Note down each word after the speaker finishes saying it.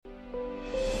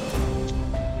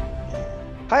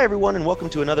Hi, everyone, and welcome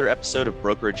to another episode of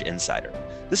Brokerage Insider.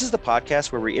 This is the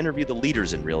podcast where we interview the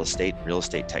leaders in real estate and real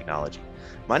estate technology.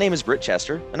 My name is Britt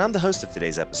Chester, and I'm the host of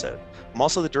today's episode. I'm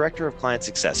also the Director of Client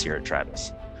Success here at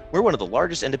Travis. We're one of the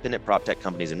largest independent prop tech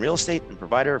companies in real estate and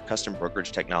provider of custom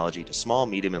brokerage technology to small,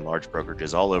 medium, and large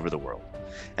brokerages all over the world.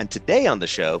 And today on the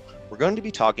show, we're going to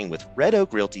be talking with Red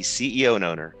Oak Realty CEO and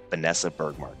owner, Vanessa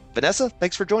Bergmark. Vanessa,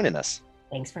 thanks for joining us.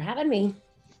 Thanks for having me.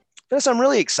 Vanessa, I'm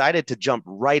really excited to jump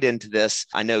right into this.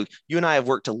 I know you and I have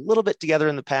worked a little bit together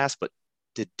in the past, but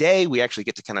today we actually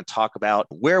get to kind of talk about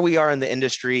where we are in the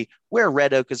industry, where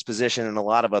Red Oak is positioned, and a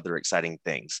lot of other exciting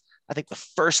things. I think the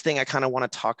first thing I kind of want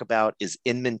to talk about is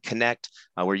Inman Connect,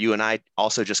 where you and I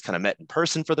also just kind of met in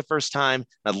person for the first time.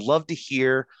 I'd love to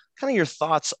hear kind of your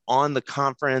thoughts on the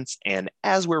conference, and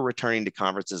as we're returning to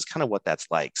conferences, kind of what that's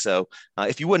like. So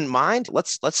if you wouldn't mind,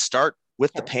 let's start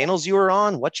with the panels you were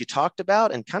on, what you talked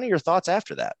about, and kind of your thoughts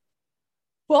after that.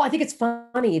 Well, I think it's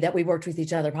funny that we worked with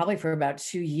each other probably for about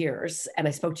 2 years, and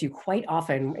I spoke to you quite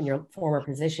often in your former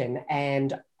position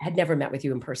and had never met with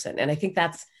you in person. And I think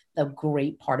that's the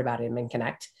great part about Inman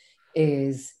Connect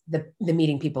is the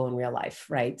meeting people in real life,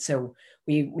 right? So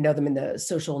we know them in the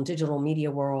social and digital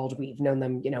media world. We've known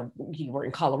them, you were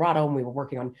in Colorado and we were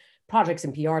working on projects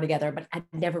and PR together, but I'd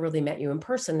never really met you in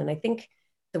person. And I think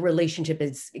the relationship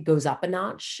goes up a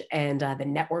notch, and the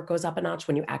network goes up a notch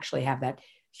when you actually have that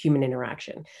human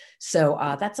interaction. So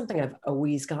that's something I've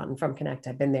always gotten from Connect.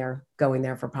 I've been going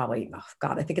there for probably,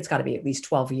 I think it's got to be at least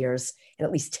 12 years and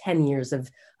at least 10 years of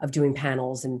doing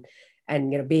panels and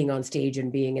being on stage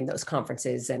and being in those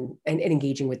conferences and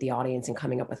engaging with the audience and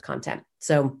coming up with content.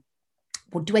 So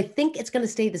do I think it's going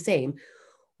to stay the same?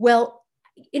 Well,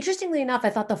 interestingly enough, I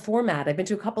thought the format, I've been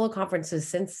to a couple of conferences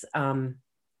since,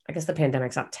 I guess the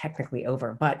pandemic's not technically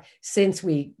over, but since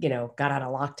we, got out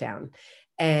of lockdown.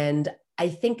 And I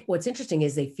think what's interesting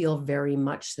is they feel very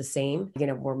much the same.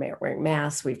 We're wearing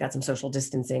masks, we've got some social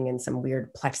distancing and some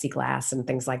weird plexiglass and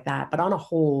things like that. But on a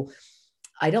whole,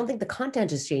 I don't think the content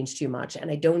has changed too much.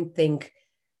 And I don't think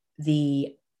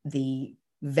the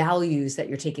values that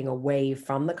you're taking away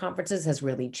from the conferences has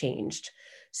really changed.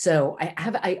 So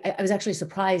I was actually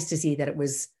surprised to see that it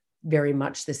was very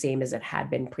much the same as it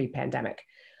had been pre-pandemic.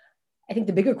 I think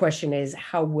the bigger question is,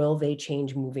 how will they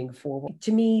change moving forward?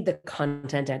 To me, the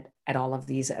content at all of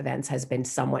these events has been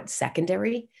somewhat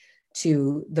secondary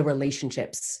to the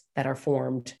relationships that are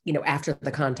formed, after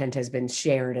the content has been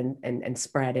shared and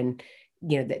spread, and,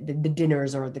 the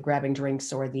dinners or the grabbing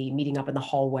drinks or the meeting up in the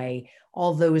hallway,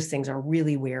 all those things are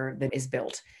really where that is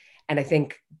built. And I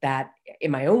think that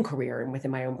in my own career and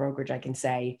within my own brokerage, I can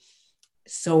say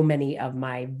so many of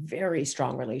my very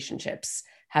strong relationships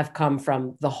have come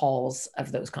from the halls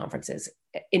of those conferences,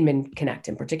 Inman Connect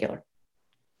in particular.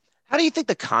 How do you think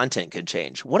the content could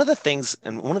change? One of the things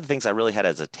I really had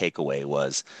as a takeaway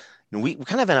was we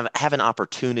kind of have an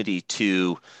opportunity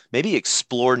to maybe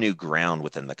explore new ground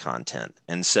within the content.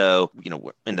 And so,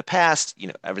 in the past,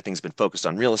 everything's been focused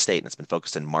on real estate and it's been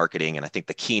focused in marketing. And I think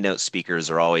the keynote speakers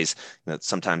are always,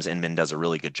 sometimes Inman does a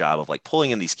really good job of like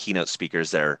pulling in these keynote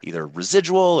speakers that are either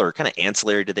residual or kind of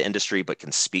ancillary to the industry, but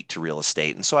can speak to real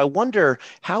estate. And so I wonder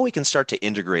how we can start to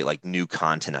integrate like new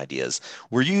content ideas.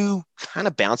 Were you kind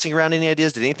of bouncing around any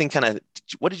ideas?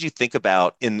 What did you think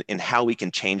about in how we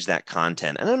can change that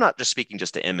content? And I'm not just speaking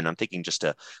just to Inman, I'm thinking just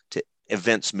to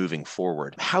events moving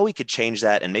forward, how we could change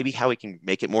that and maybe how we can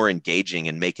make it more engaging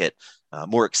and make it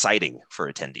more exciting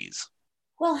for attendees.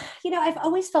 Well, I've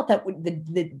always felt that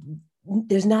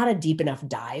there's not a deep enough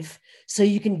dive. So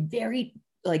you can very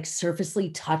surfacely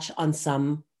touch on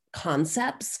some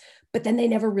concepts, but then they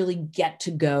never really get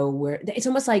to go where it's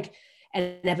almost like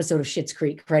an episode of Schitt's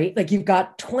Creek, right? Like you've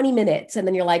got 20 minutes and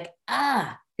then you're like,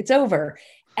 it's over.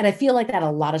 And I feel like that a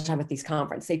lot of time at these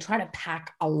conferences, they try to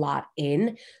pack a lot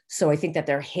in. So I think that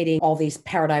they're hitting all these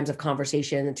paradigms of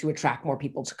conversation to attract more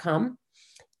people to come.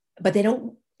 But they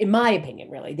don't, in my opinion,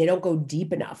 really, they don't go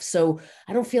deep enough. So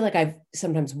I don't feel like I've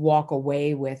sometimes walk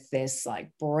away with this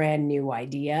like brand new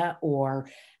idea or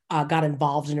got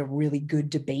involved in a really good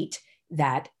debate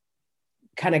that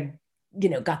kind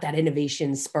of got that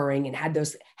innovation spurring and had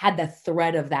the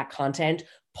thread of that content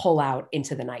pull out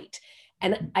into the night.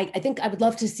 And I think I would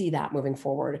love to see that moving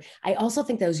forward. I also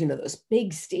think those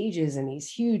big stages and these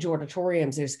huge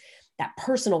auditoriums, there's that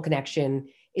personal connection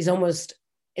is almost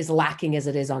as lacking as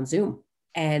it is on Zoom.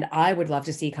 And I would love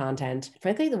to see content,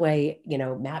 frankly, the way,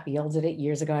 Matt Beal did it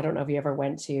years ago. I don't know if you ever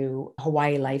went to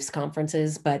Hawaii Life's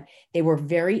conferences, but they were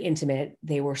very intimate.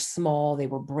 They were small, they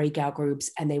were breakout groups,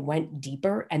 and they went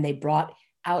deeper and they brought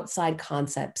outside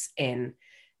concepts in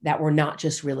that were not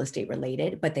just real estate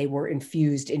related, but they were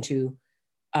infused into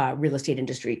real estate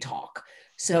industry talk.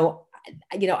 So,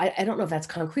 I don't know if that's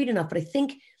concrete enough, but I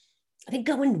think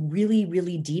going really,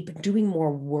 really deep, doing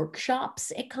more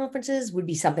workshops at conferences would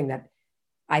be something that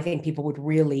I think people would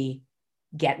really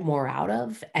get more out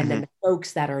of. And then the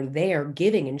folks that are there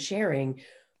giving and sharing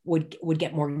would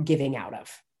get more giving out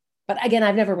of. But again,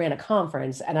 I've never ran a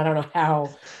conference and I don't know how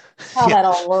that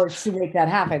all works to make that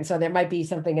happen. So there might be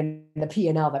something in the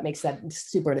P&L that makes that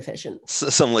super inefficient.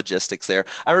 Some logistics there.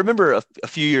 I remember a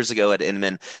few years ago at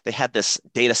Inman, they had this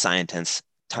data scientist,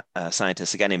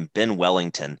 a guy named Ben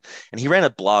Wellington, and he ran a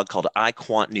blog called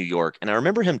iQuant New York. And I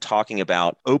remember him talking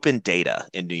about open data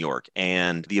in New York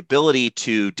and the ability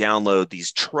to download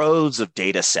these troves of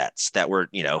data sets that were,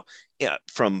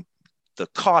 from the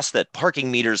cost that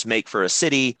parking meters make for a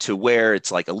city to where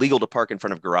it's like illegal to park in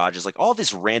front of garages, like all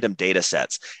these random data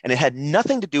sets. And it had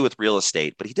nothing to do with real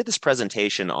estate, but he did this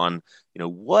presentation on,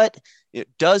 what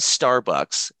does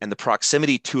Starbucks and the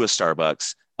proximity to a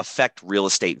Starbucks affect real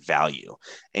estate value.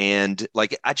 And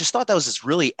like, I just thought that was this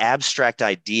really abstract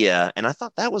idea. And I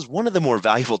thought that was one of the more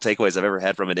valuable takeaways I've ever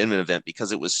had from an Inman event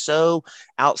because it was so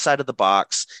outside of the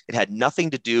box. It had nothing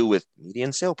to do with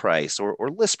median sale price or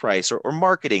list price or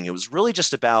marketing. It was really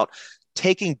just about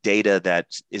taking data that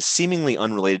is seemingly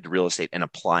unrelated to real estate and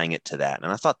applying it to that.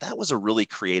 And I thought that was a really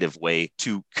creative way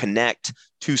to connect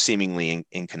two seemingly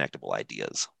inconnectable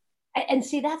ideas. And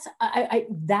see, that's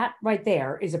that right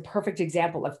there is a perfect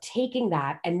example of taking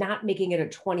that and not making it a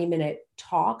 20-minute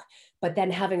talk, but then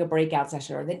having a breakout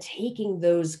session, or then taking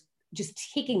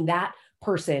that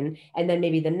person and then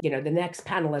maybe the next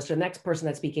panelist or the next person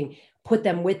that's speaking, put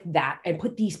them with that and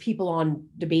put these people on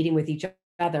debating with each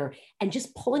other and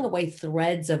just pulling away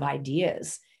threads of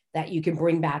ideas that you can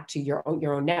bring back to your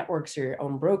own networks or your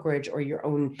own brokerage or your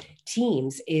own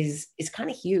teams is kind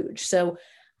of huge. So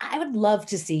I would love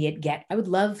to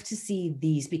see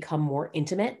these become more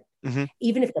intimate,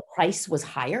 even if the price was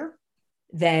higher,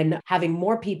 than having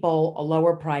more people, a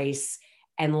lower price,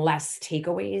 and less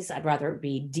takeaways. I'd rather it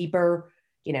be deeper,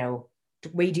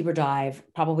 way deeper dive,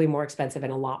 probably more expensive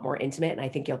and a lot more intimate. And I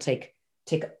think you'll take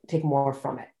more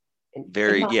from it.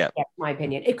 My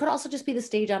opinion. It could also just be the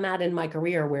stage I'm at in my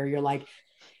career where you're like,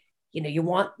 you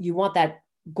want that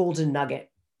golden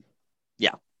nugget.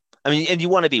 Yeah. I mean, and you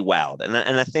want to be wowed. And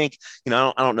I think, I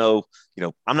don't know,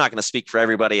 I'm not going to speak for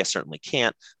everybody. I certainly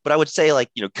can't, but I would say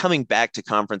coming back to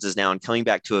conferences now and coming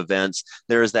back to events,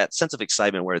 there is that sense of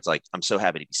excitement where it's like, I'm so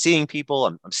happy to be seeing people.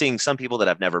 I'm seeing some people that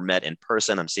I've never met in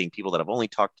person. I'm seeing people that I've only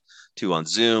talked to on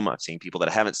Zoom. I'm seeing people that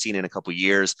I haven't seen in a couple of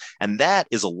years. And that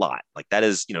is a lot. Like that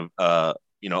is,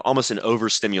 almost an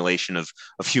overstimulation of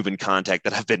human contact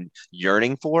that I've been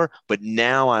yearning for. But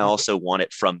now I also want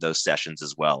it from those sessions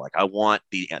as well. Like I want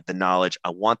the knowledge, I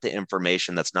want the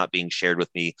information that's not being shared with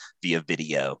me via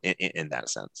video in that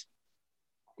sense.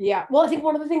 Yeah. Well, I think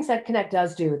one of the things that Connect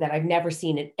does do that I've never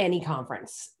seen in any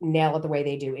conference nail it the way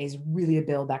they do is really to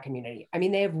build that community. I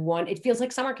mean, they have it feels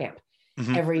like summer camp.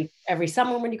 Every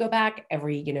summer when you go back,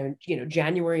 every,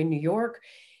 January in New York,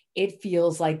 it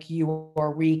feels like you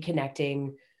are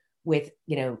reconnecting with,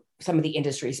 some of the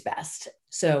industry's best.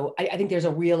 So I think there's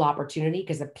a real opportunity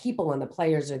because the people and the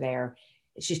players are there.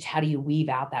 It's just how do you weave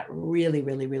out that really,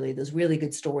 really, really, those really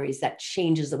good stories that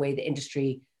changes the way the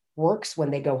industry works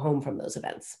when they go home from those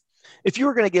events. If you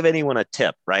were going to give anyone a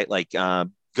tip, right? Like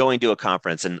going to a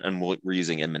conference, and we're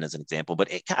using Inman as an example,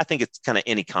 but I think it's kind of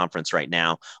any conference right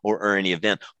now or any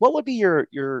event. What would be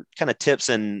your kind of tips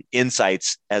and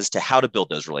insights as to how to build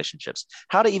those relationships,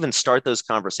 how to even start those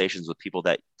conversations with people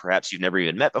that perhaps you've never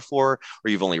even met before,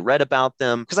 or you've only read about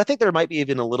them? Because I think there might be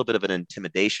even a little bit of an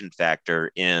intimidation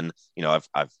factor in, I've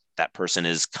that person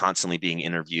is constantly being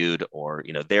interviewed, or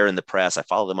they're in the press. I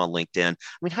follow them on LinkedIn. I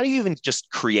mean, how do you even just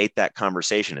create that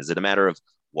conversation? Is it a matter of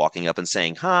walking up and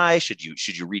saying hi? Should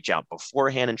you reach out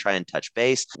beforehand and try and touch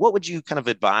base? What would you kind of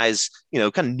advise, kind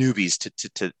of newbies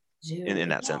to in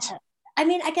that sense? I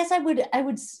mean, I guess I would,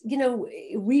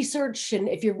 research, and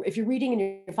if you're reading and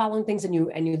you're following things and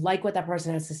you like what that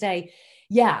person has to say,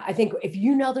 yeah, I think if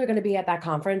they're going to be at that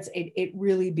conference, it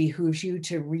really behooves you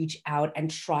to reach out and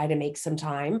try to make some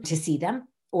time to see them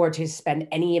or to spend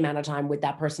any amount of time with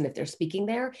that person if they're speaking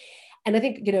there. And I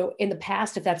think, in the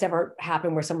past, if that's ever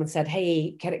happened where someone said,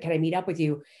 hey, can I meet up with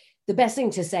you? The best thing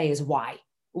to say is why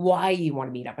you want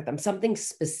to meet up with them, something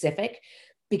specific,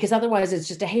 because otherwise it's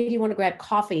just hey, do you want to grab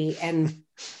coffee? And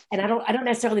I don't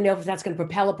necessarily know if that's going to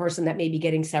propel a person that may be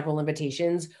getting several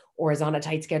invitations or is on a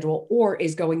tight schedule or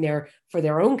is going there for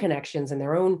their own connections and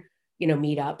their own,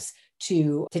 meetups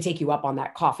to take you up on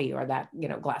that coffee or that,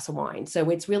 glass of wine. So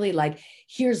it's really like,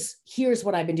 here's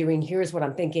what I've been doing. Here's what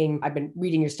I'm thinking. I've been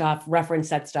reading your stuff, reference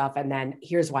that stuff. And then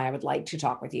here's why I would like to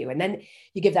talk with you. And then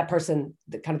you give that person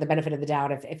the kind of the benefit of the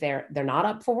doubt if they're not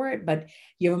up for it, but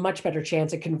you have a much better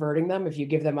chance of converting them if you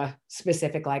give them a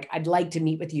specific, like, I'd like to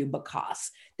meet with you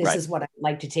because this is what I'd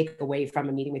like to take away from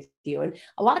a meeting with you. And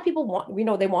a lot of people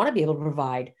want, they want to be able to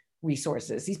provide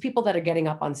resources. These people that are getting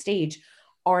up on stage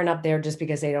aren't up there just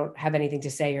because they don't have anything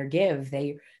to say or give.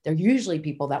 They're usually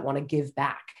people that want to give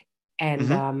back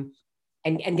and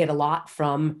and get a lot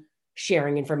from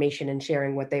sharing information and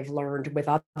sharing what they've learned with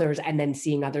others, and then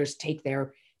seeing others take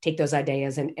those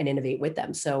ideas and innovate with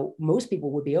them. So most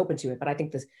people would be open to it, but I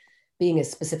think this being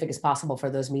as specific as possible for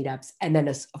those meetups, and then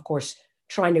of course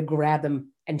trying to grab them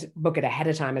and book it ahead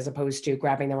of time, as opposed to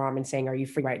grabbing their arm and saying, are you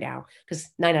free right now? Because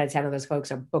 9 out of 10 of those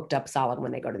folks are booked up solid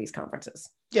when they go to these conferences.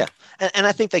 Yeah. And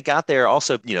I think they got there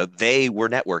also, they were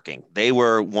networking. They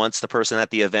were once the person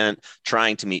at the event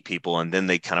trying to meet people, and then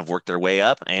they kind of worked their way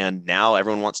up, and now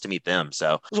everyone wants to meet them.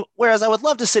 So whereas I would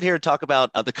love to sit here and talk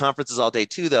about the conferences all day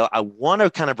too, though, I want to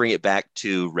kind of bring it back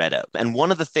to Red Oak. And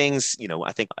one of the things,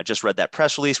 I think I just read that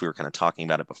press release. We were kind of talking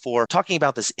about it before, talking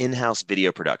about this in-house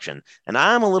video production. And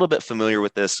I'm a little bit familiar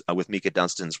with this with Mika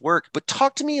Dunstan's work, but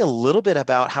talk to me a little bit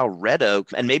about how Red Oak,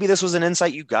 and maybe this was an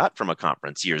insight you got from a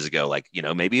conference years ago, like,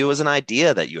 maybe it was an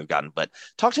idea that you have gotten, but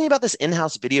talk to me about this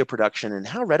in-house video production and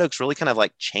how Red Oak's really kind of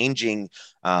like changing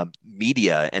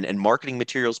media and marketing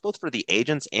materials, both for the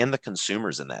agents and the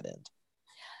consumers in that end.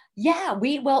 Yeah,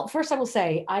 well, first I will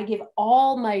say I give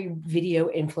all my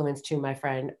video influence to my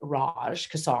friend Raj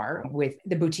Kassar with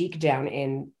the boutique down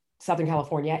in Southern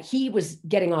California. He was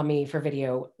getting on me for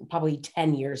video probably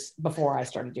 10 years before I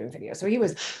started doing video. So he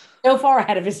was so far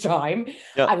ahead of his time.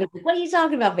 Yep. I was like, what are you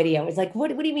talking about video? It's like,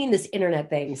 what do you mean this internet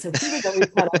thing? So he was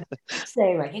always kind of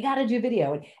saying like, you got to do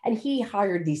video. And he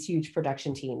hired these huge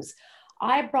production teams.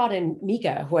 I brought in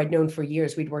Mika, who I'd known for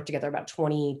years. We'd worked together about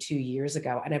 22 years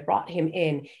ago. And I brought him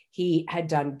in. He had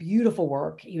done beautiful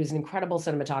work. He was an incredible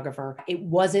cinematographer. It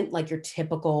wasn't like your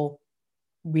typical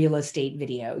real estate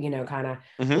video, kind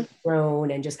of drone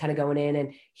and just kind of going in.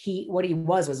 And what he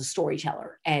was a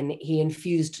storyteller, and he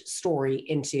infused story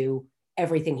into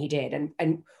everything he did.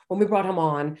 And when we brought him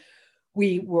on,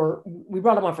 we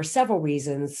brought him on for several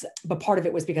reasons, but part of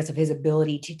it was because of his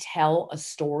ability to tell a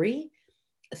story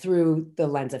through the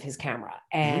lens of his camera.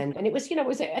 And it was,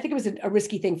 I think it was a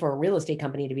risky thing for a real estate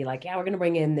company to be like, yeah, we're going to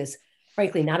bring in this,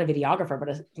 frankly, not a videographer,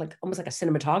 but almost like a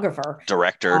cinematographer.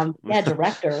 Director.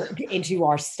 Director into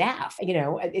our staff.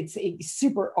 It's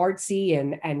super artsy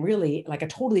and really like a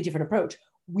totally different approach.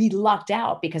 We lucked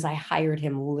out because I hired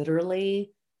him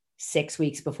literally 6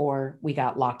 weeks before we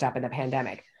got locked up in the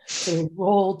pandemic. So his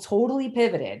role totally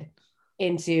pivoted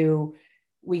into,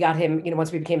 we got him,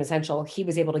 once we became essential, he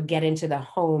was able to get into the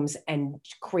homes and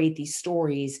create these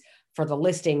stories for the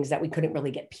listings that we couldn't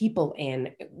really get people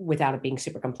in without it being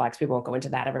super complex. We won't go into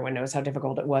that. Everyone knows how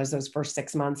difficult it was those first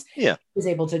 6 months. Yeah. He was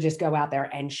able to just go out there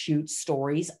and shoot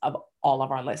stories of all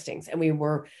of our listings. And we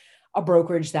were a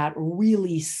brokerage that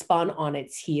really spun on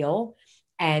its heel.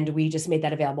 And we just made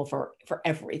that available for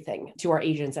everything to our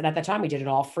agents. And at the time we did it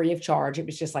all free of charge. It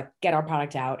was just like, get our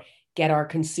product out, get our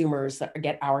consumers,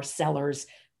 get our sellers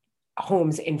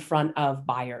homes in front of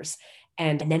buyers.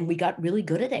 And then we got really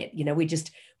good at it.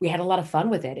 We had a lot of fun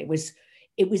with it. It was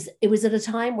at a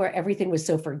time where everything was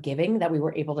so forgiving that we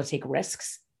were able to take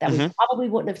risks that we probably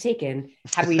wouldn't have taken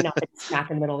had we not been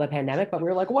smack in the middle of the pandemic. But we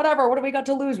were like, whatever, what do we got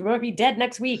to lose? We might be dead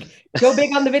next week. Go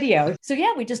big on the video. So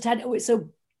yeah, so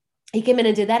he came in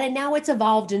and did that. And now it's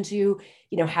evolved into,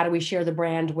 how do we share the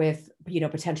brand with,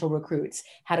 potential recruits?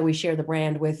 How do we share the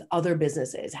brand with other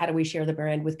businesses? How do we share the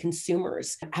brand with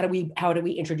consumers? How do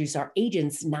we introduce our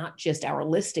agents, not just our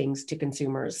listings, to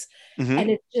consumers? And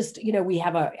it's just,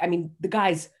 the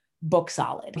guy's book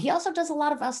solid. He also does a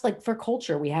lot of us, like for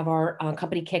culture. We have our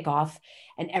company kickoff,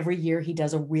 and every year he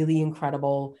does a really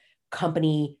incredible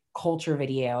company culture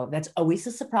video. That's always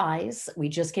a surprise. We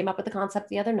just came up with the concept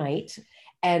the other night.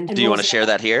 And do you want to share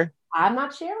that here? I'm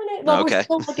not sharing it. Well, okay. We're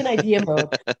still like an idea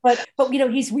mode, but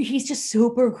he's just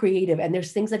super creative, and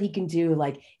there's things that he can do.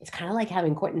 Like, it's kind of like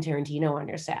having Quentin Tarantino on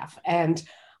your staff, and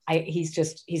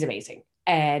he's amazing,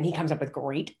 and he comes up with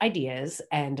great ideas.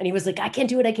 And he was like, I can't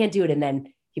do it, and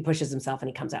then he pushes himself and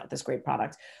he comes out with this great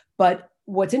product. But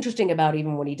what's interesting about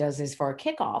even what he does is for a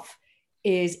kickoff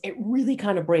is it really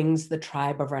kind of brings the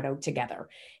tribe of Red Oak together.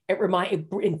 It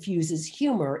infuses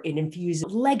humor, it infuses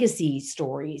legacy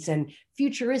stories and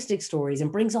futuristic stories,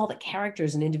 and brings all the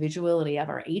characters and individuality of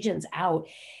our agents out.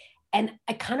 And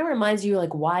it kind of reminds you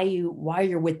like why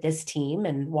you're with this team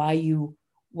and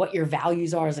what your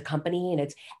values are as a company.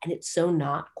 And it's so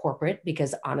not corporate,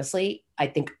 because honestly, I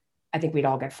think we'd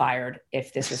all get fired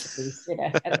if this was released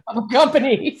at a public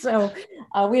company. So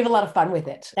we have a lot of fun with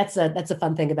it. That's a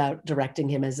fun thing about directing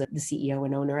him as the CEO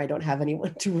and owner. I don't have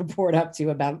anyone to report up to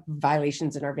about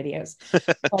violations in our videos.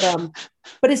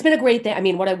 But it's been a great thing. I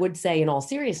mean, what I would say in all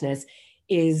seriousness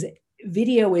is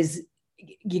video is,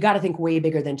 you got to think way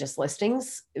bigger than just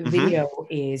listings. Mm-hmm. Video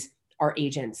is our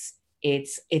agents.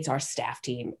 It's our staff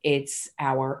team. It's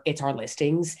our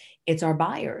listings. It's our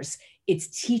buyers.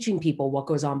 It's teaching people what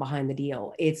goes on behind the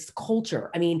deal. It's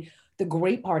culture. I mean, the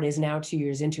great part is now 2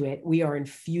 years into it, we are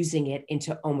infusing it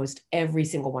into almost every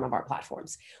single one of our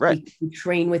platforms. Right. We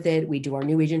train with it. We do our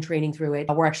new agent training through it.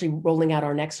 We're actually rolling out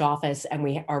our next office, and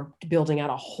we are building out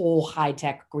a whole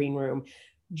high-tech green room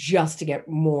just to get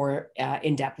more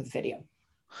in depth with video.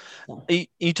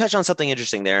 You touched on something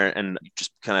interesting there, and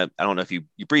just kind of, I don't know if you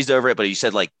breezed over it, but you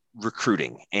said like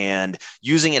recruiting and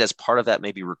using it as part of that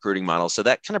maybe recruiting model. So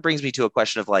that kind of brings me to a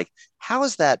question of like, how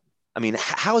is that? I mean,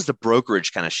 how is the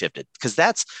brokerage kind of shifted?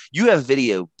 Because you have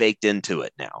video baked into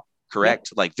it now, correct?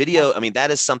 Yeah. Like video, I mean,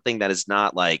 that is something that is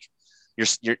not like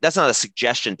that's not a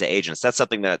suggestion to agents. That's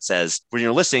something that says when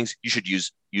you're listings, you should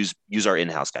use our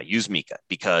in-house guy, use Mika,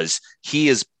 because he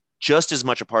is just as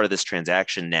much a part of this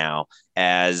transaction now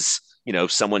as,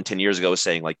 someone 10 years ago was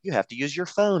saying like, you have to use your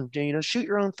phone to, shoot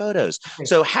your own photos.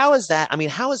 So how is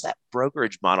that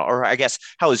brokerage model, or I guess,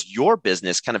 how is your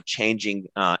business kind of changing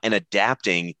and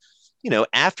adapting,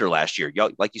 after last year?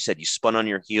 Like you said, you spun on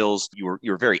your heels, you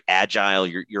were very agile,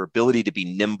 your ability to be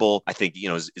nimble, I think,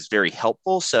 is very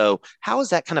helpful. So how is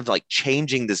that kind of like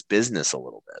changing this business a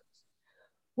little bit?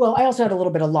 Well, I also had a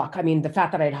little bit of luck. I mean, the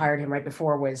fact that I'd hired him right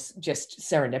before was just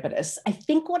serendipitous. I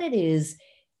think what it is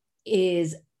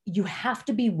you have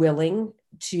to be willing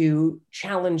to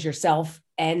challenge yourself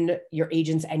and your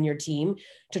agents and your team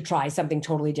to try something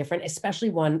totally different, especially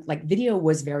one like video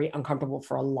was very uncomfortable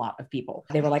for a lot of people.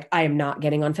 They were like, I am not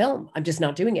getting on film. I'm just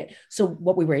not doing it. So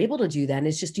what we were able to do then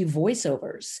is just do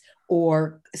voiceovers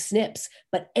or snips,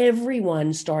 but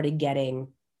everyone started getting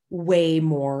way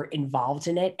more involved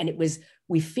in it. And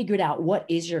we figured out what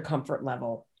is your comfort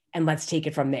level and let's take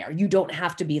it from there. You don't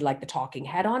have to be like the talking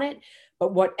head on it,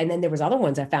 and then there was other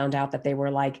ones I found out that they were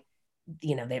like,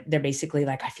 they're basically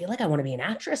like, I feel like I want to be an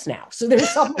actress now. So there's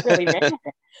something really random.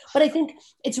 But I think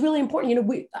it's really important.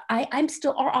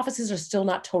 Our offices are still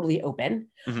not totally open.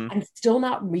 Mm-hmm. I'm still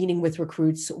not meeting with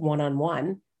recruits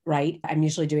one-on-one, right? I'm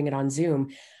usually doing it on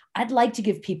Zoom. I'd like to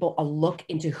give people a look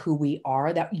into who we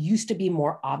are. That used to be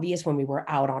more obvious when we were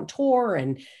out on tour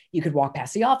and you could walk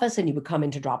past the office and you would come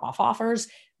in to drop off offers.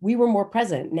 We were more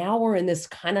present. Now we're in this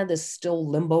still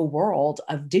limbo world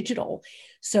of digital.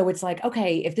 So it's like,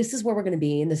 okay, if this is where we're going to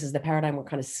be, and this is the paradigm we're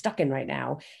kind of stuck in right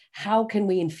now, how can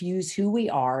we infuse who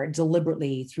we are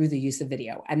deliberately through the use of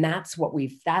video? And that's what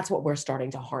we're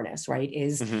starting to harness, right?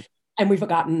 Mm-hmm. And we've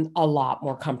gotten a lot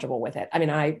more comfortable with it. I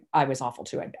mean, I was awful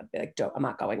too. I'm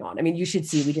not going on. I mean, you should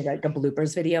see, we did like a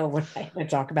bloopers video when I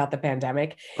talk about the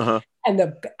pandemic and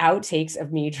the outtakes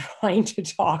of me trying to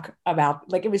talk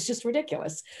about, like, it was just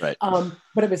ridiculous. Right.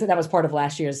 But that was part of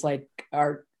last year's, like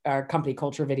our company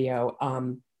culture video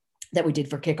that we did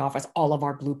for kickoff, as all of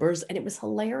our bloopers. And it was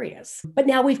hilarious. But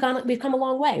now we've come a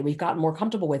long way. We've gotten more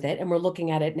comfortable with it. And we're looking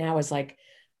at it now as like,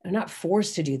 they're not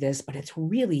forced to do this, but it's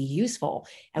really useful.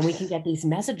 And we can get these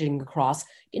messaging across,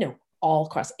 all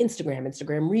across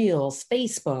Instagram Reels,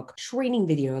 Facebook, training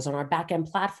videos on our backend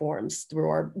platforms, through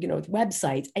our,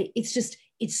 websites.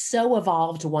 It's so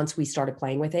evolved once we started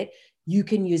playing with it. You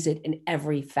can use it in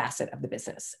every facet of the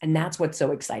business. And that's what's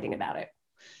so exciting about it.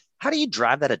 How do you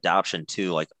drive that adoption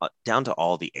to like down to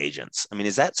all the agents? I mean,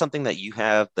 is that something that you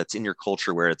have that's in your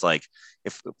culture where it's like,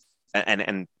 and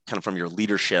kind of from your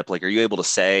leadership, like, are you able to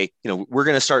say, we're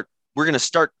going to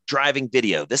start driving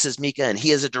video. This is Mika and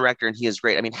he is a director and he is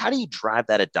great. I mean, how do you drive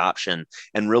that adoption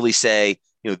and really say,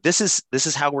 this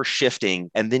is how we're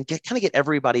shifting, and then get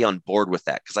everybody on board with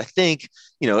that? Because I think,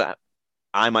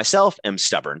 I myself am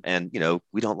stubborn and,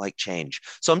 we don't like change.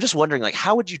 So I'm just wondering, like,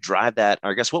 how would you drive that?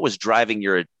 Or I guess what was driving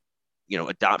your,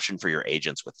 adoption for your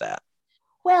agents with that?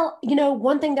 Well,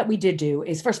 one thing that we did do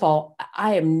is, first of all,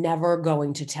 I am never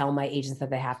going to tell my agents that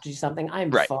they have to do something.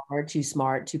 I'm far too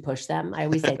smart to push them. I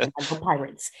always say they're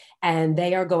pirates, and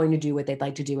they are going to do what they'd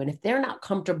like to do. And if they're not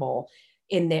comfortable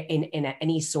in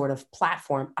any sort of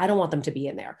platform, I don't want them to be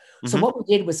in there. Mm-hmm. So what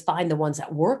we did was find the ones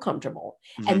that were comfortable.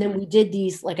 Mm-hmm. And then we did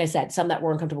these, like I said, some that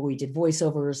weren't comfortable. We did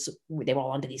voiceovers. They were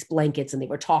all under these blankets and they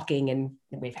were talking, and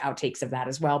we have outtakes of that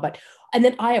as well. And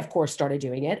then I, of course, started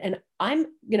doing it. And I'm,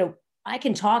 I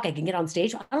can talk, I can get on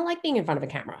stage. I don't like being in front of a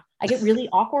camera. I get really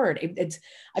awkward.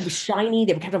 I was shiny.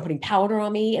 They kept on putting powder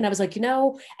on me. And I was like, and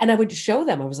I would show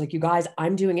them. I was like, you guys,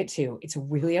 I'm doing it too. It's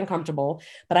really uncomfortable.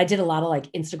 But I did a lot of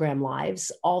like Instagram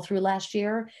lives all through last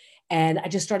year. And I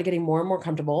just started getting more and more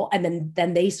comfortable. And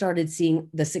then they started seeing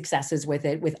the successes with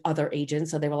it with other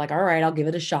agents. So they were like, all right, I'll give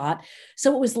it a shot.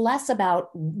 So it was less about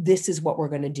this is what we're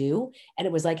going to do. And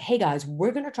it was like, hey guys,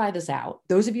 we're going to try this out.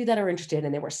 Those of you that are interested,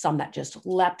 and there were some that just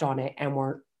leapt on it and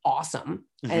were awesome.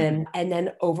 Mm-hmm. And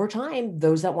then over time,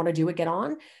 those that want to do it get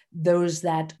on. Those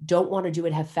that don't want to do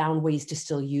it have found ways to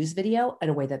still use video in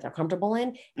a way that they're comfortable in.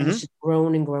 And Mm-hmm. it's just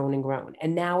grown and grown and grown.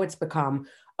 And now it's become,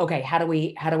 okay, how do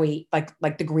we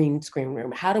like the green screen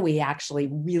room? How do we actually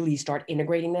really start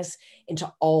integrating this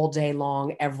into all day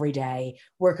long, every day?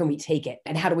 Where can we take it?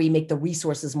 And how do we make the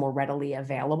resources more readily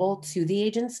available to the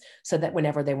agents so that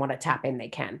whenever they want to tap in, they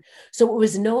can? So it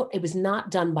was not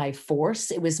done by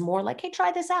force. It was more like, hey,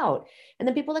 try this out. And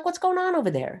then people were like, what's going on over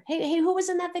there? Hey, who was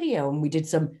in that video? And we did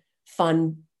some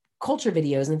fun culture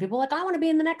videos, and people were like, I want to be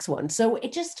in the next one. So they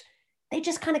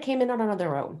just kind of came in on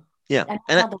their own. Yeah. And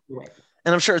that's how they do it.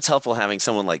 And I'm sure it's helpful having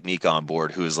someone like Mika on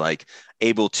board who is like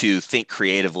able to think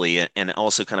creatively and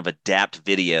also kind of adapt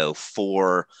video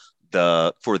for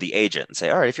the agent and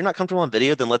say, all right, if you're not comfortable on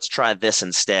video, then let's try this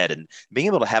instead. And being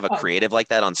able to have a Oh, creative like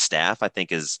that on staff, I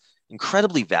think is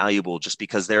incredibly valuable just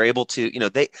because they're able to,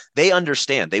 they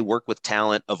understand, they work with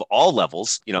talent of all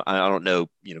levels. I don't know,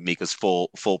 Mika's full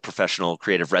professional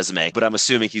creative resume, but I'm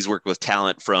assuming he's worked with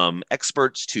talent from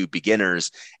experts to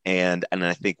beginners. And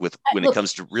I think when it look,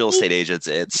 comes to real estate agents,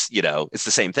 it's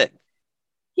the same thing.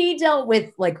 he dealt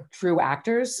with like true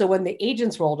actors. So when the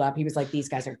agents rolled up, he was like, these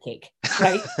guys are cake,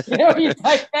 right? He's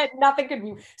like, nothing could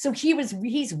be. So he's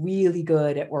really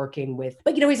good at working with,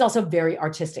 but he's also very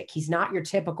artistic. He's not your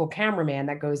typical cameraman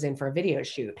that goes in for a video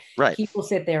shoot. Right. He will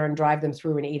sit there and drive them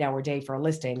through an 8-hour day for a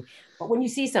listing. But when you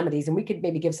see some of these, and we could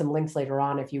maybe give some links later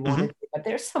on if you Mm-hmm. wanted to, but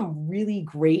there's some really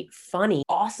great, funny,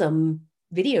 awesome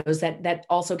videos that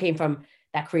also came from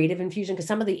that creative infusion, because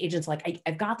some of the agents like,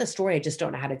 I've got the story, I just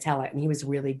don't know how to tell it. And he was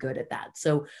really good at that.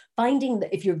 So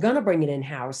if you're going to bring it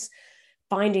in-house,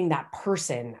 finding that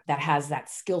person that has that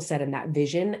skill set and that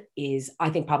vision is, I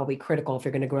think, probably critical if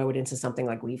you're going to grow it into something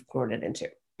like we've grown it into.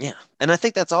 Yeah. And I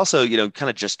think that's also, kind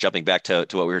of just jumping back to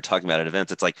what we were talking about at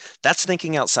events. It's like that's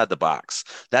thinking outside the box.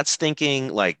 That's thinking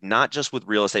like not just with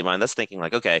real estate mind. That's thinking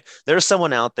like, okay, there's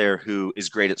someone out there who is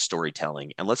great at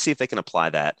storytelling, and let's see if they can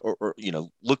apply that or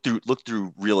look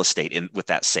through real estate with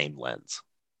that same lens.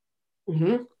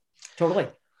 Mm-hmm. Totally.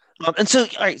 And so,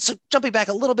 all right, so jumping back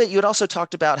a little bit, you had also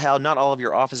talked about how not all of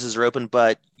your offices are open,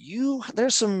 but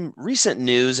there's some recent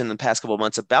news in the past couple of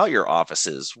months about your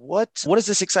offices. What is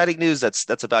this exciting news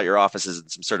that's about your offices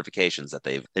and some certifications that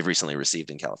they've recently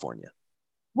received in California?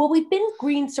 Well, we've been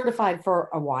green certified for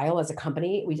a while as a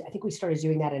company. I think we started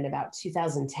doing that in about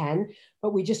 2010,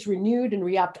 but we just renewed and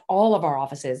re-upped all of our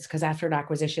offices because after an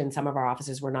acquisition, some of our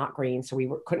offices were not green, so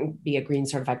couldn't be a green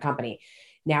certified company.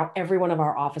 Now every one of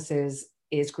our offices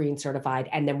is green certified,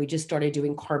 and then we just started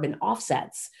doing carbon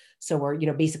offsets. So we're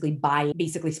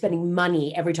basically spending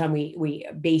money every time we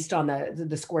based on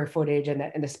the square footage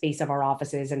and the space of our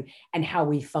offices and how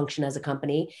we function as a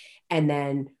company, and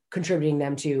then contributing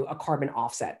them to a carbon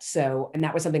offset. So, and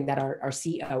that was something that our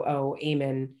COO,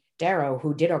 Eamon Darrow,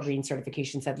 who did our green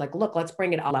certification, said, like, look, let's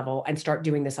bring it up level and start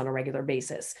doing this on a regular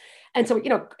basis. And so,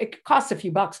 it costs a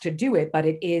few bucks to do it, but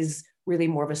it is really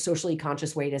more of a socially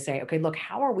conscious way to say, okay, look,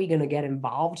 how are we going to get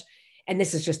involved? And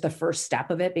this is just the first step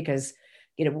of it because,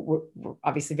 we're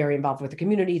obviously very involved with the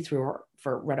community for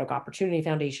Red Oak Opportunity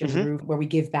Foundation, Mm-hmm. where we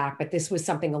give back. But this was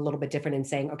something a little bit different in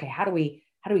saying, okay, how do we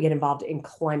get involved in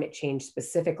climate change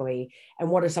specifically? And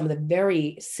what are some of the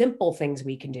very simple things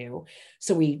we can do?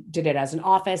 So we did it as an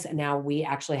office, and now we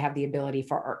actually have the ability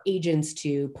for our agents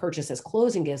to purchase as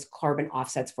closing gifts carbon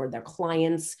offsets for their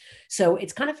clients. So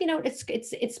it's kind of,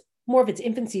 it's more of its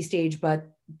infancy stage, but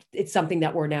it's something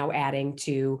that we're now adding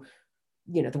to,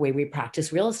 the way we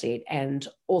practice real estate, and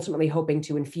ultimately hoping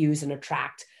to infuse and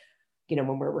attract,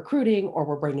 when we're recruiting or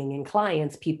we're bringing in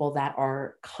clients, people that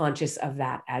are conscious of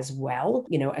that as well,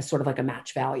 as sort of like a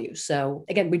match value. So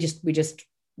again, we just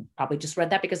probably just read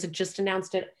that because it just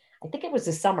announced it. I think it was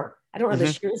this summer. I don't know. Mm-hmm.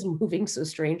 This year is moving so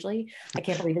strangely. I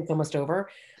can't believe it's almost over.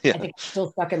 Yeah. I think it's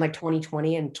still stuck in like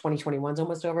 2020 and 2021 is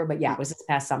almost over. But yeah, it was this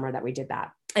past summer that we did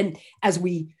that. And as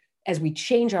we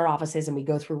change our offices and we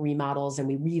go through remodels and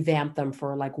we revamp them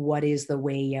for like, what is the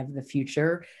way of the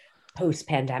future post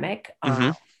pandemic,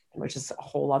 Mm-hmm. which is a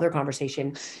whole other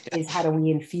conversation, is how do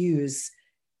we infuse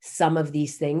some of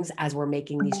these things as we're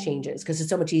making these changes? Because it's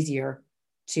so much easier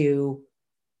to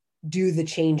do the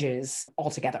changes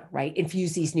altogether, right?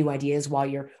 Infuse these new ideas while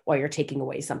you're taking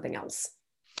away something else.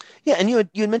 Yeah, and you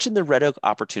had mentioned the Red Oak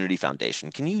Opportunity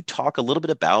Foundation. Can you talk a little bit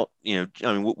about, I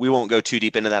mean, we won't go too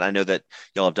deep into that. I know that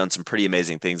y'all have done some pretty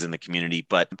amazing things in the community,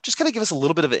 but just kind of give us a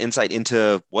little bit of an insight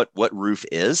into what Roof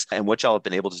is and what y'all have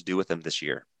been able to do with them this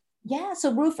year. Yeah,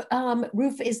 so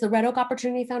Roof is the Red Oak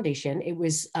Opportunity Foundation. It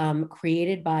was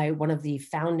created by one of the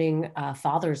founding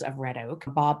fathers of Red Oak,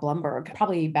 Bob Blumberg,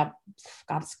 probably about,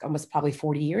 God, it's almost probably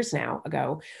 40 years now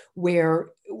ago, where,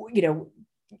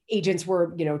 agents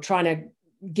were, trying to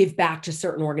give back to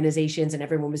certain organizations and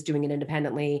everyone was doing it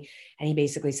independently. And he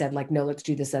basically said, like, no, let's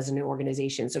do this as a new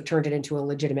organization. So turned it into a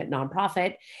legitimate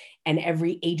nonprofit. And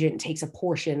every agent takes a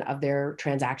portion of their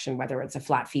transaction, whether it's a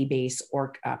flat fee base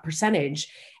or a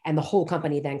percentage, and the whole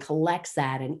company then collects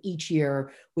that. And each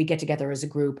year we get together as a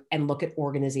group and look at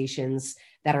organizations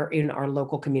that are in our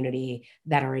local community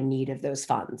that are in need of those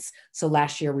funds. So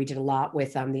last year we did a lot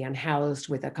with the unhoused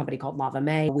with a company called Lava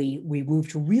May. We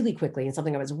moved really quickly, and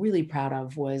something I was really proud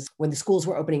of was when the schools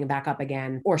were opening back up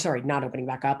again, or sorry, not opening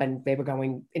back up, and they were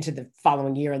going into the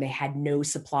following year, and they had no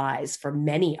supplies for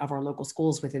many of our local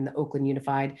schools within the Oakland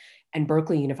Unified and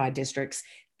Berkeley Unified districts.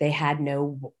 They had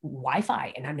no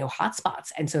Wi-Fi and no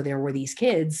hotspots, and so there were these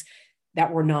kids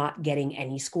that were not getting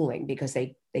any schooling because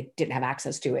they didn't have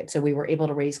access to it. So we were able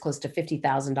to raise close to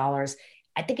 $50,000.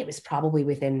 I think it was probably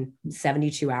within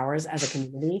 72 hours as a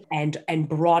community, and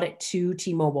brought it to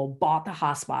T-Mobile, bought the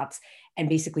hotspots, and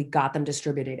basically got them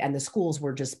distributed. And the schools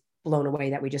were just blown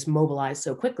away that we just mobilized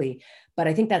so quickly. But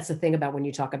I think that's the thing about when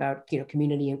you talk about,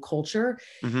 community and culture.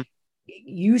 Mhm.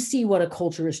 You see what a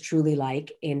culture is truly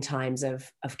like in times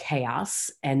of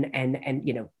chaos, and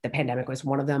the pandemic was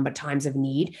one of them, but times of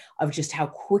need, of just how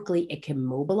quickly it can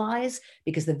mobilize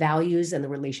because the values and the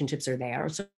relationships are there.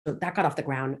 So that got off the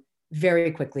ground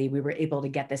very quickly. We were able to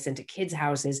get this into kids'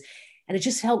 houses, and it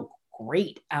just felt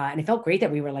great. And it felt great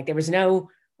that we were like, there was no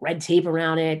red tape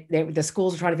around it. The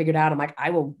schools are trying to figure it out. I'm like,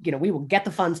 we will get the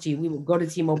funds to you. We will go to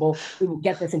T-Mobile. We will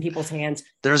get this in people's hands.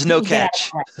 There's no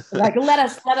catch. Like, let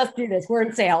us do this. We're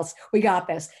in sales. We got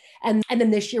this. And then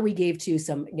this year we gave to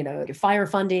some, fire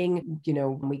funding,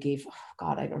 we gave, oh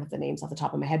God, I don't have the names off the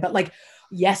top of my head, but like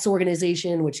Yes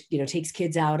organization, which, takes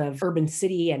kids out of urban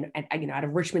city and out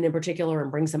of Richmond in particular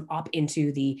and brings them up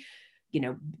into the,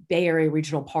 Bay Area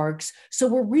regional parks. So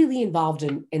we're really involved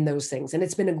in those things. And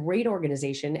it's been a great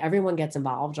organization. Everyone gets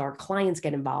involved. Our clients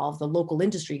get involved. The local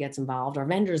industry gets involved. Our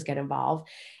vendors get involved.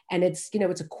 And it's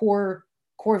a core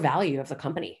value of the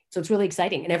company. So it's really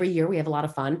exciting. And every year we have a lot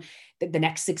of fun. The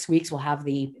next 6 weeks, we'll have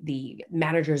the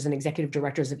managers and executive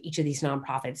directors of each of these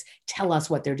nonprofits tell us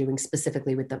what they're doing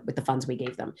specifically with the funds we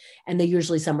gave them. And they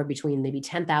usually somewhere between maybe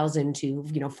 $10,000 to,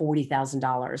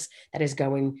 $40,000 that is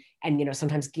going, and,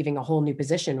 sometimes giving a whole new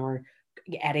position or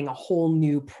adding a whole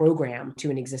new program to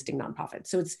an existing nonprofit.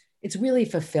 So it's really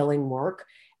fulfilling work,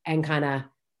 and kind of,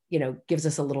 gives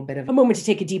us a little bit of a moment to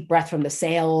take a deep breath from the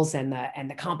sales and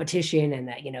the competition and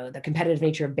the competitive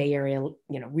nature of Bay Area,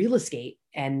 real estate,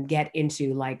 and get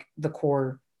into like the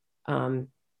core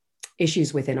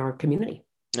issues within our community.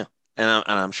 Yeah. And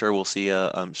I'm sure we'll see,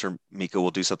 I'm sure Mika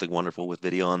will do something wonderful with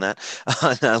video on that.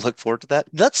 And I look forward to that.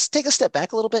 Let's take a step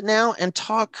back a little bit now and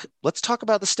let's talk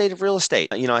about the state of real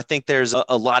estate. I think there's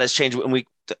a lot has changed, and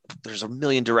there's a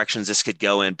million directions this could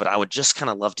go in, but I would just kind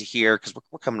of love to hear, because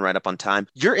we're coming right up on time,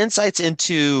 your insights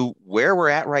into where we're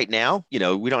at right now. We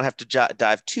don't have to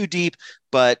dive too deep,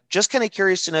 but just kind of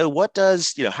curious to know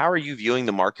how are you viewing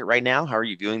the market right now? How are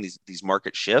you viewing these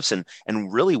market shifts, and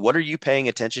really what are you paying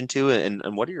attention to,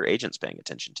 and what are your agents paying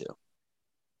attention to?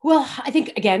 Well, I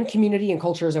think, again, community and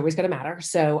culture is always going to matter.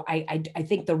 So I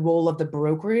think the role of the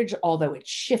brokerage, although it's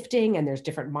shifting and there's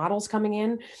different models coming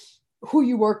in, who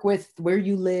you work with, where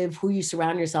you live, who you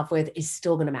surround yourself with is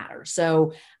still going to matter.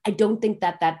 So I don't think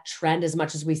that trend, as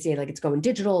much as we say like it's going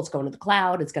digital, it's going to the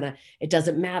cloud, it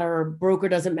doesn't matter. Broker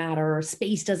doesn't matter.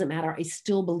 Space doesn't matter. I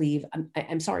still believe,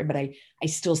 I'm sorry, but I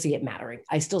still see it mattering.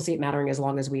 I still see it mattering as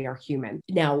long as we are human.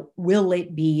 Now, will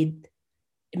it be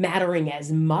mattering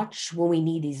as much when we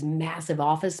need these massive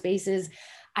office spaces?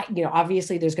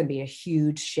 Obviously there's going to be a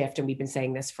huge shift, and we've been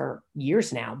saying this for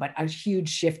years now, but a huge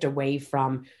shift away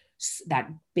from that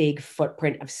big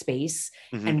footprint of space,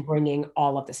 Mm-hmm. and bringing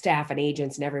all of the staff and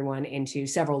agents and everyone into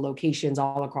several locations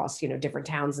all across, different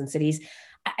towns and cities.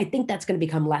 I think that's going to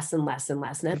become less and less and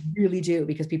less. And I really do,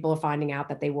 because people are finding out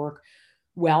that they work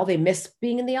well, they miss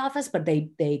being in the office, but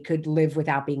they could live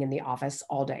without being in the office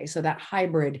all day. So that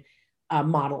hybrid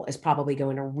model is probably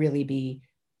going to really be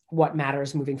what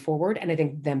matters moving forward. And I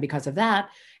think then, because of that,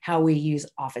 how we use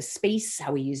office space,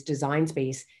 how we use design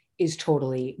space is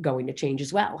totally going to change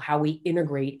as well. How we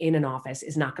integrate in an office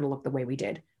is not going to look the way we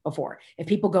did before. If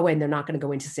people go in, they're not going to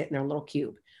go in to sit in their little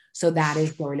cube. So that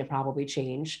is going to probably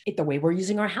change. The way we're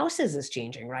using our houses is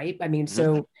changing, right? I mean,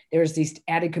 so there's these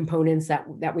added components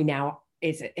that we now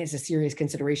is a serious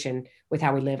consideration with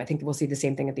how we live. I think we'll see the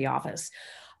same thing at the office.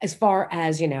 As far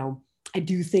as, I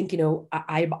do think,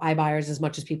 iBuyers, as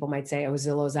much as people might say, oh,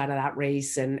 Zillow's out of that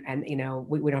race and we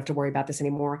don't have to worry about this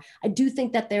anymore. I do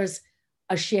think that there's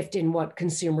a shift in what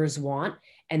consumers want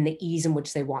and the ease in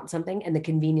which they want something and the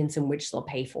convenience in which they'll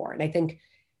pay for. And I think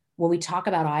when we talk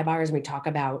about iBuyers and we talk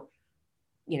about,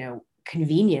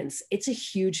 convenience, it's a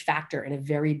huge factor in a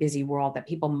very busy world that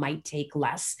people might take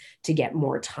less to get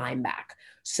more time back.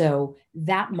 So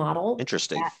that model,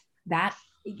 interesting, that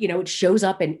it shows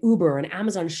up in Uber and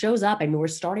Amazon shows up. I mean, we're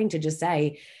starting to just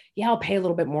say, yeah, I'll pay a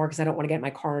little bit more because I don't want to get in my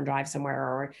car and drive somewhere,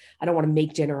 or I don't want to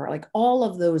make dinner, like all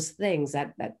of those things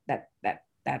that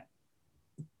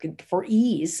for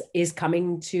ease is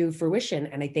coming to fruition.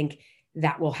 And I think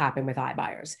that will happen with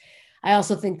iBuyers. I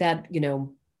also think that,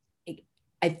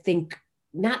 I think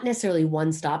not necessarily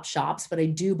one-stop shops, but I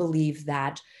do believe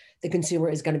that the consumer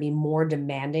is going to be more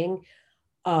demanding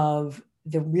of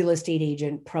the real estate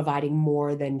agent providing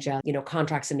more than just,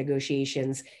 contracts and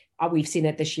negotiations. We've seen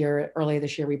it this year. Earlier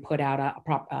this year, we put out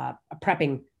a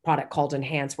prepping product called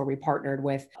Enhance, where we partnered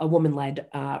with a woman-led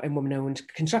and woman-owned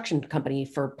construction company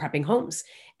for prepping homes.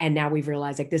 And now we've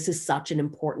realized this is such an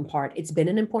important part. It's been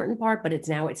an important part, but it's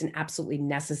an absolutely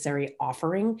necessary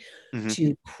offering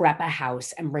to prep a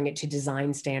house and bring it to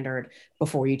design standard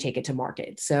before you take it to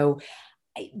market. So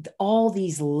all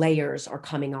these layers are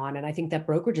coming on. And I think that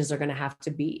brokerages are going to have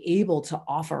to be able to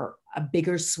offer a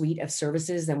bigger suite of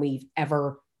services than we've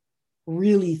ever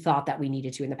really thought that we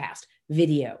needed to in the past.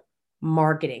 Video,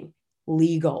 marketing,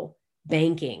 legal,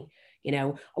 banking.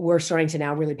 We're starting to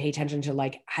now really pay attention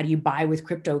to how do you buy with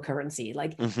cryptocurrency,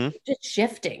 just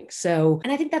shifting. So,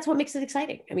 and I think that's what makes it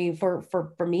exciting. I mean,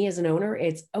 for me as an owner,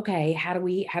 it's okay. How do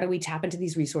we tap into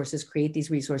these resources, create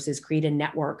these resources, create a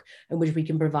network in which we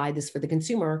can provide this for the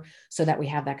consumer so that we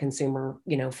have that consumer,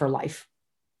 for life.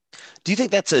 Do you think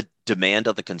that's a demand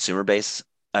of the consumer base?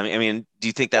 I mean, do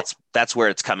you think that's where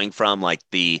it's coming from? Like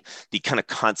the kind of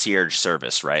concierge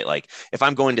service, right? Like if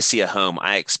I'm going to see a home,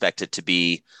 I expect it to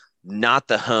be not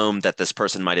the home that this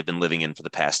person might have been living in for the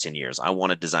past 10 years. I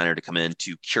want a designer to come in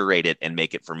to curate it and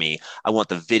make it for me. I want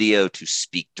the video to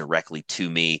speak directly to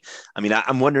me. I mean,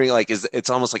 I'm wondering, it's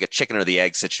almost like a chicken or the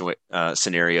egg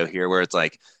scenario here, where it's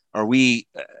like, are we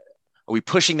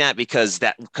pushing that because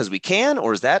we can,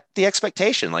 or is that the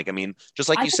expectation? I mean, just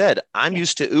like you said, I'm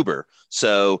used to Uber.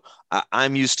 So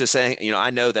I'm used to saying,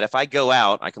 I know that if I go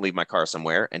out, I can leave my car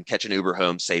somewhere and catch an Uber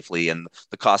home safely. And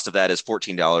the cost of that is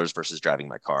 $14 versus driving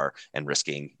my car and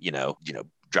risking,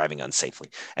 driving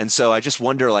unsafely. And so I just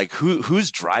wonder,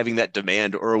 who's driving that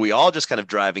demand, or are we all just kind of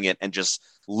driving it and just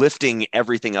lifting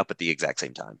everything up at the exact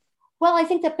same time? Well, I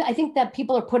think that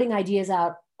people are putting ideas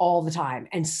out all the time.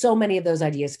 And so many of those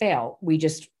ideas fail. We're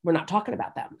not talking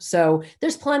about them. So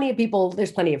there's plenty of people,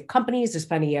 there's plenty of companies, there's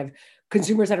plenty of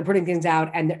consumers that are putting things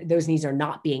out and those needs are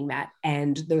not being met.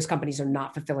 And those companies are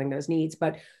not fulfilling those needs.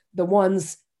 But the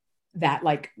ones that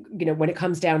when it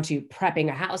comes down to prepping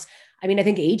a house, I mean, I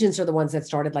think agents are the ones that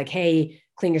started hey,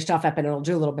 clean your stuff up and it'll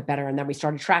do a little bit better. And then we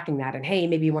started tracking that. And hey,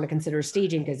 maybe you want to consider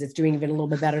staging because it's doing even a little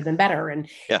bit better than better. And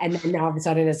and then now all of a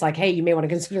sudden it's hey, you may want to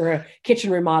consider a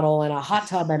kitchen remodel and a hot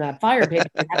tub and a fire pit.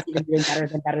 And that's even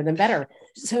doing better than better.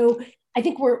 So I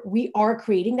think we are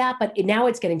creating that, but now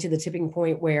it's getting to the tipping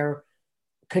point where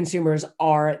consumers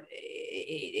are.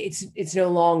 It's no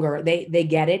longer they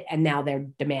get it and now they're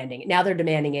demanding it. Now they're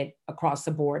demanding it across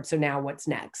the board. So now what's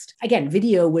next? Again,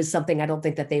 video was something I don't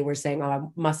think that they were saying, oh, I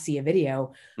must see a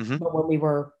video. But when we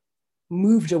were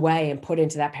moved away and put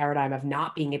into that paradigm of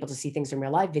not being able to see things in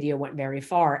real life, video went very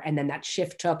far. And then that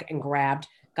shift took and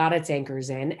got its anchors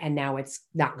in, and now it's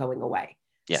not going away.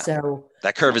 Yeah. So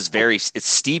that curve is it's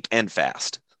steep and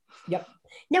fast. Yep.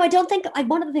 No, I don't think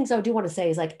one of the things I do want to say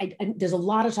is there's a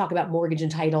lot of talk about mortgage and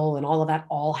title and all of that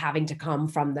all having to come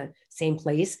from the same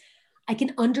place. I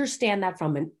can understand that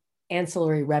from an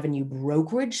ancillary revenue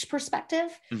brokerage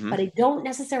perspective, but I don't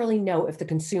necessarily know if the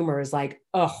consumer is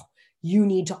oh, you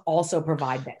need to also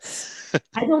provide this.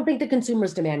 I don't think the consumer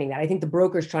is demanding that. I think the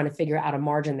broker is trying to figure out a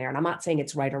margin there. And I'm not saying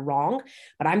it's right or wrong,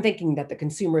 but I'm thinking that the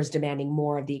consumer is demanding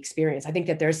more of the experience. I think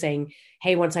that they're saying,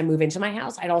 hey, once I move into my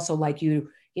house, I'd also like you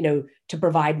to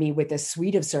provide me with a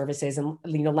suite of services and,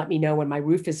 let me know when my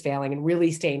roof is failing and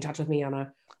really stay in touch with me on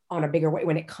a bigger way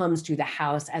when it comes to the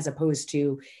house, as opposed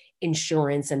to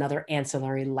insurance and other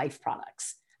ancillary life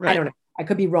products. Right. I don't know. I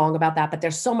could be wrong about that, but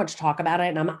there's so much talk about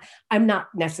it. And I'm not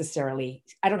necessarily,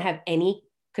 I don't have any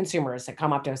consumers that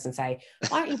come up to us and say,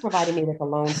 why aren't you providing me with a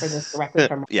loan for this directly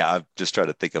from? Yeah, I'm just trying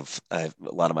to think of a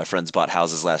lot of my friends bought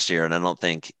houses last year, and I don't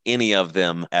think any of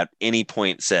them at any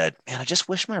point said, man, I just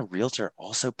wish my realtor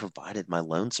also provided my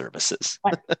loan services.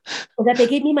 Or that they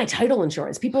gave me my title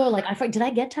insurance. People are like, did I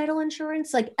get title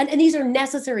insurance? Like, and these are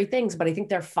necessary things, but I think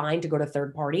they're fine to go to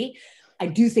third party. I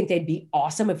do think they'd be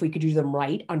awesome if we could do them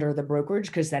right under the brokerage,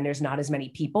 because then there's not as many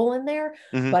people in there.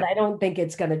 Mm-hmm. But I don't think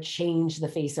it's going to change the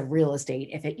face of real estate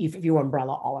if you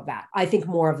umbrella all of that. I think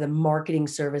more of the marketing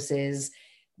services,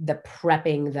 the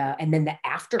prepping, and then the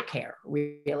aftercare,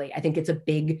 really. I think it's a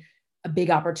big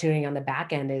opportunity on the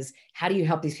back end is, how do you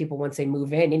help these people once they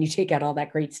move in and you take out all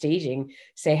that great staging,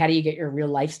 say, how do you get your real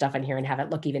life stuff in here and have it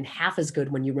look even half as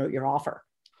good when you wrote your offer?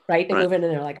 Right. They move in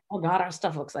and they're like, oh God, our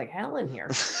stuff looks like hell in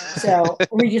here. So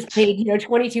we just paid,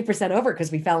 22% over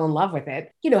because we fell in love with it.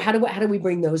 How do we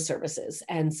bring those services?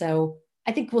 And so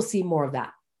I think we'll see more of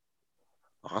that.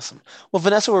 Awesome. Well,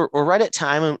 Vanessa, we're right at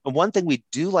time. And one thing we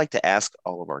do like to ask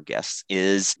all of our guests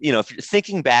is, if you're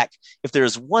thinking back, if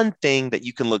there's one thing that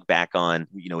you can look back on,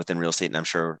 within real estate, and I'm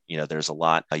sure, there's a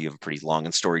lot, you have a pretty long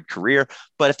and storied career,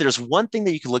 but if there's one thing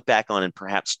that you can look back on and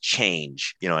perhaps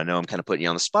change, I know I'm kind of putting you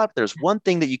on the spot, but there's one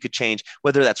thing that you could change,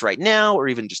 whether that's right now or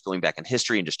even just going back in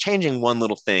history and just changing one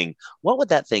little thing, what would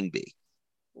that thing be?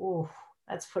 Oh,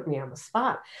 that's putting me on the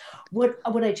spot. What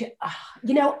would I change?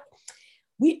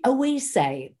 We always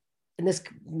say, and this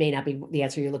may not be the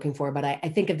answer you're looking for, but I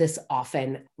think of this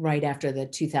often right after the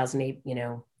 2008,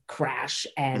 crash.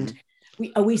 And mm-hmm.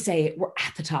 we always say we're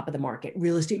at the top of the market.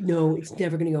 Real estate, no, it's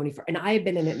never going to go any further. And I have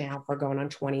been in it now for going on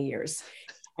 20 years.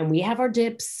 And we have our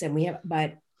dips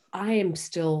but I am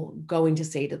still going to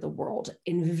say to the world,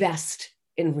 invest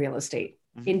in real estate.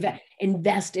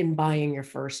 Invest in buying your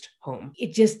first home.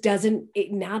 It just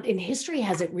not in history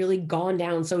has it really gone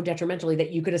down so detrimentally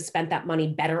that you could have spent that money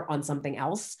better on something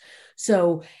else.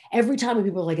 So every time when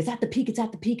people are like, it's at the peak, it's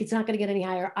not going to get any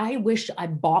higher. I wish I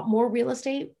bought more real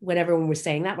estate when everyone was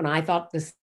saying that, when I thought the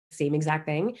same exact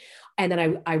thing. And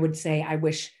then I would say, I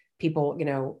wish people,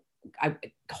 I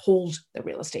hold the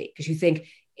real estate, because you think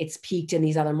it's peaked in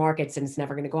these other markets and it's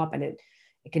never going to go up. And it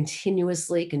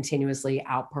continuously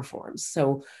outperforms.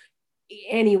 So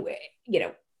anyway,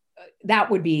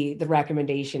 that would be the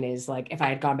recommendation, is like, if I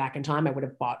had gone back in time, I would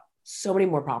have bought so many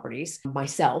more properties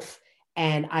myself.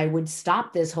 And I would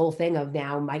stop this whole thing of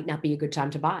now might not be a good time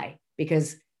to buy,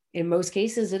 because in most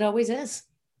cases it always is.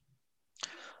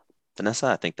 Vanessa,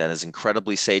 I think that is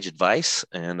incredibly sage advice.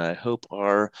 And I hope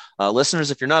our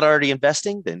listeners, if you're not already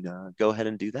investing, then go ahead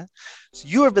and do that. So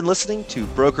you have been listening to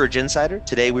Brokerage Insider.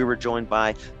 Today, we were joined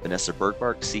by Vanessa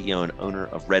Bergbark, CEO and owner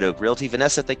of Red Oak Realty.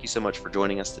 Vanessa, thank you so much for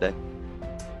joining us today.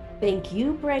 Thank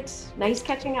you, Britt. Nice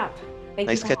catching up.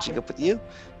 Nice catching up with you.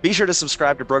 Be sure to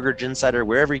subscribe to Brokerage Insider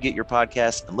wherever you get your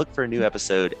podcasts, and look for a new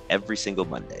episode every single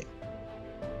Monday.